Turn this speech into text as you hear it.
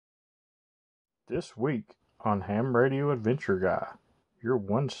This week on Ham Radio Adventure Guy, your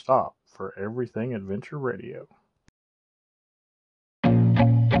one stop for everything adventure radio.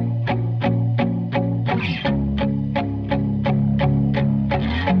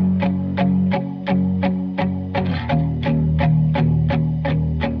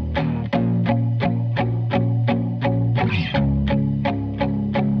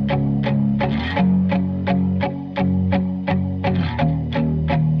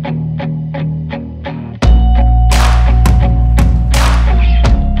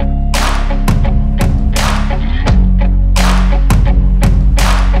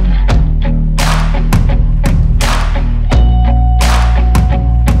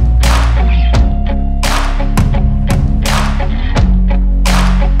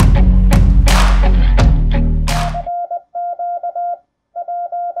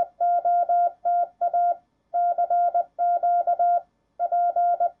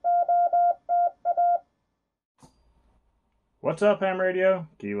 What's up, Ham Radio?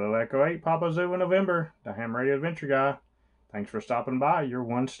 Kilo Echo 8, Papa Zulu November, the Ham Radio Adventure Guy. Thanks for stopping by, your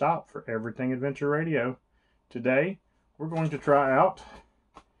one stop for everything adventure radio. Today, we're going to try out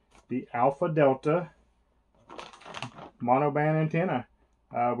the Alpha Delta Monoband antenna.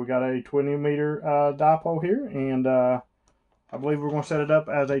 We got a 20 meter dipole here, and I believe we're going to set it up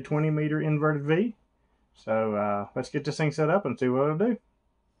as a 20 meter inverted V. So let's get this thing set up and see what it'll do.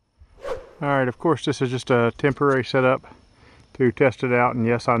 Alright, of course this is just a temporary setup to test it out, and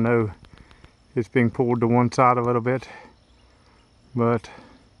yes, I know it's being pulled to one side a little bit, but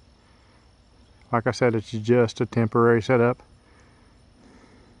like I said, it's just a temporary setup,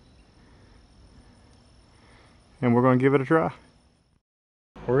 and we're going to give it a try.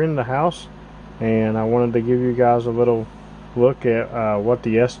 We're in the house, and I wanted to give you guys a little look at what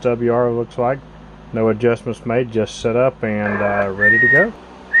the SWR looks like. No adjustments made, just set up and ready to go.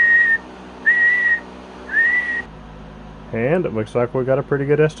 And it looks like we got a pretty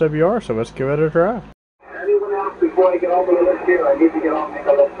good SWR, so let's give it a try. Anyone else before I get over the list here? I need to get on and make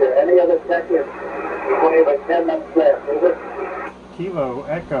a list here. Any other seconds? We have like 10 minutes left, is it? Kilo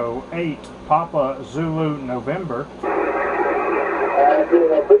Echo 8 Papa Zulu November.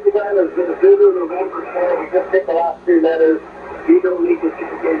 Put you down as Zulu November 4. We just pick the last three letters. You don't need to get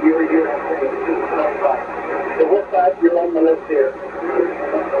your So what side you're on the list here?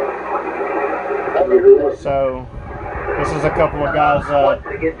 So this is a couple of guys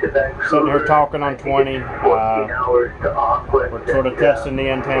sitting here talking on 20. We're sort of testing the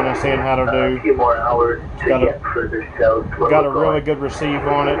antenna, seeing how to do. Got a really good receive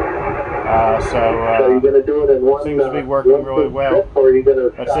on it. So you're going to do it in one, seems to be working really well.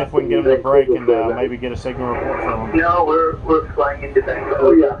 Let's see if we can get them to break and maybe get a signal report from them. No, we're flying into Vancouver.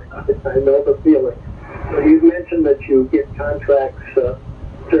 Oh yeah, I know the feeling. So you mentioned that you get contracts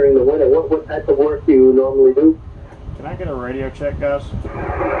during the winter. What type of work do you normally do? Can I get a radio check, guys?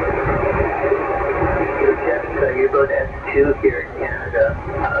 Yes, you go to S2 here in Canada,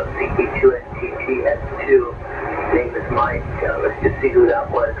 CT2 and TTS2. Name is Mike. Let's just see who that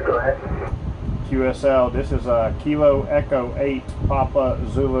was. Go ahead. QSL, this is Kilo Echo 8 Papa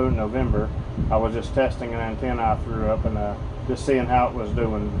Zulu November. I was just testing an antenna I threw up and just seeing how it was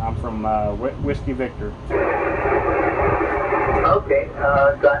doing. I'm from Whiskey Victor. Okay,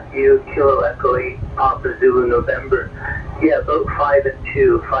 got you. Kilo Echo 8 Papa Zulu November. Yeah, about 5 and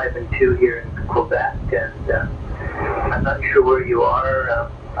 2 here in Quebec, and I'm not sure where you are.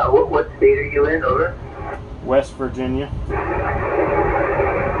 What state are you in? Over. West Virginia.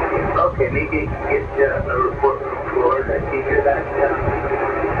 Okay, maybe you can get a report from Florida. Can you hear that?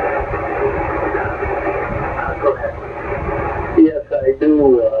 Go ahead. Yes, I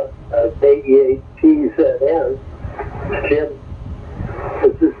do. KEATZN. Jim,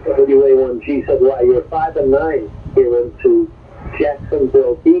 this is WA1GZY. You're 5 and 9 here into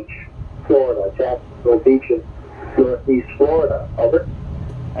Jacksonville Beach, Florida. Jacksonville Beach in Northeast Florida. Over.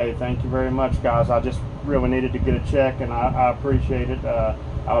 Hey, thank you very much, guys. I just really needed to get a check, and I appreciate it. I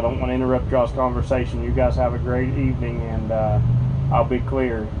don't want to interrupt y'all's conversation. You guys have a great evening, and I'll be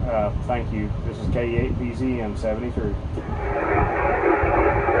clear. Thank you. This is K8PZM 73.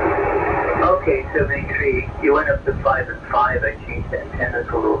 Okay, 73. You went up to 5 and 5. I changed the antennas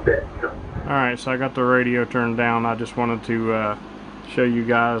a little bit. So. Alright, so I got the radio turned down. I just wanted to show you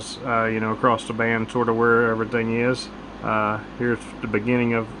guys, across the band, sort of where everything is. Here's the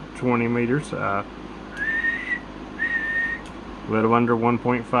beginning of 20 meters. A little under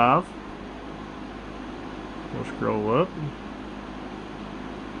 1.5. We'll scroll up.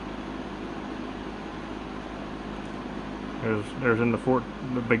 There's in the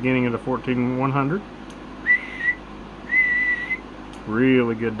beginning of the 14100.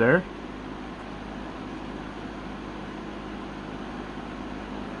 Really good there.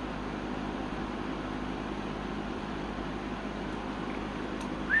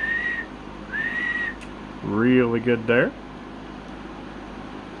 really good there.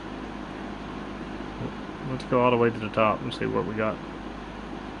 Let's go all the way to the top and see what we got.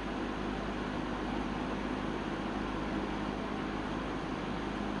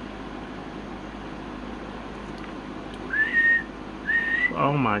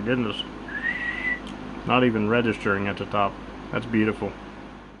 Oh my goodness. Not even registering at the top. That's beautiful.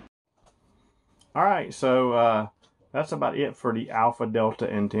 Alright, so that's about it for the Alpha Delta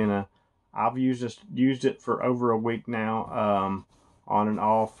antenna. I've used it for over a week now, on and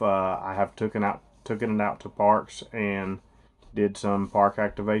off. I have taken it out to parks and did some park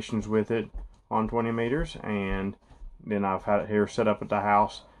activations with it on 20 meters, and then I've had it here set up at the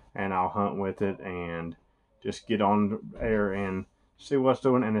house, and I'll hunt with it and just get on air and see what's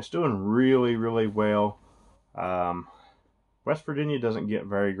doing, and it's doing really, really well. West Virginia doesn't get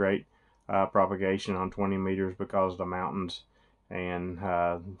very great propagation on 20 meters because of the mountains and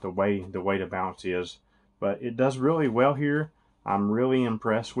the way the bounce is, but it does really well here. I'm really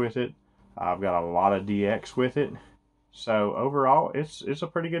impressed with it. I've got a lot of DX with it, so overall it's a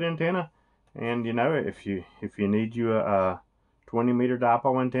pretty good antenna. And you know, if you need you a 20 meter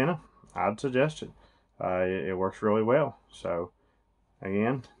dipole antenna, I'd suggest it. It works really well. So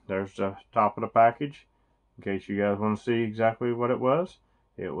again, there's the top of the package in case you guys want to see exactly what it was.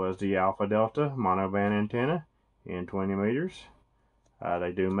 It was the Alpha Delta monoband antenna in 20 meters.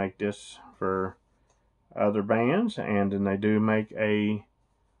 They do make this for other bands, and then they do make a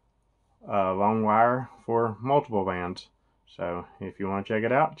long wire for multiple bands. So if you want to check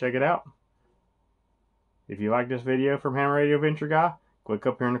it out, check it out. If you like this video from Ham Radio Venture Guy, click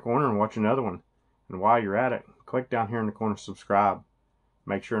up here in the corner and watch another one. And while you're at it, click down here in the corner, subscribe.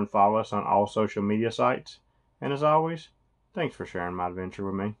 Make sure and follow us on all social media sites. And as always, thanks for sharing my adventure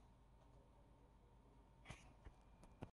with me.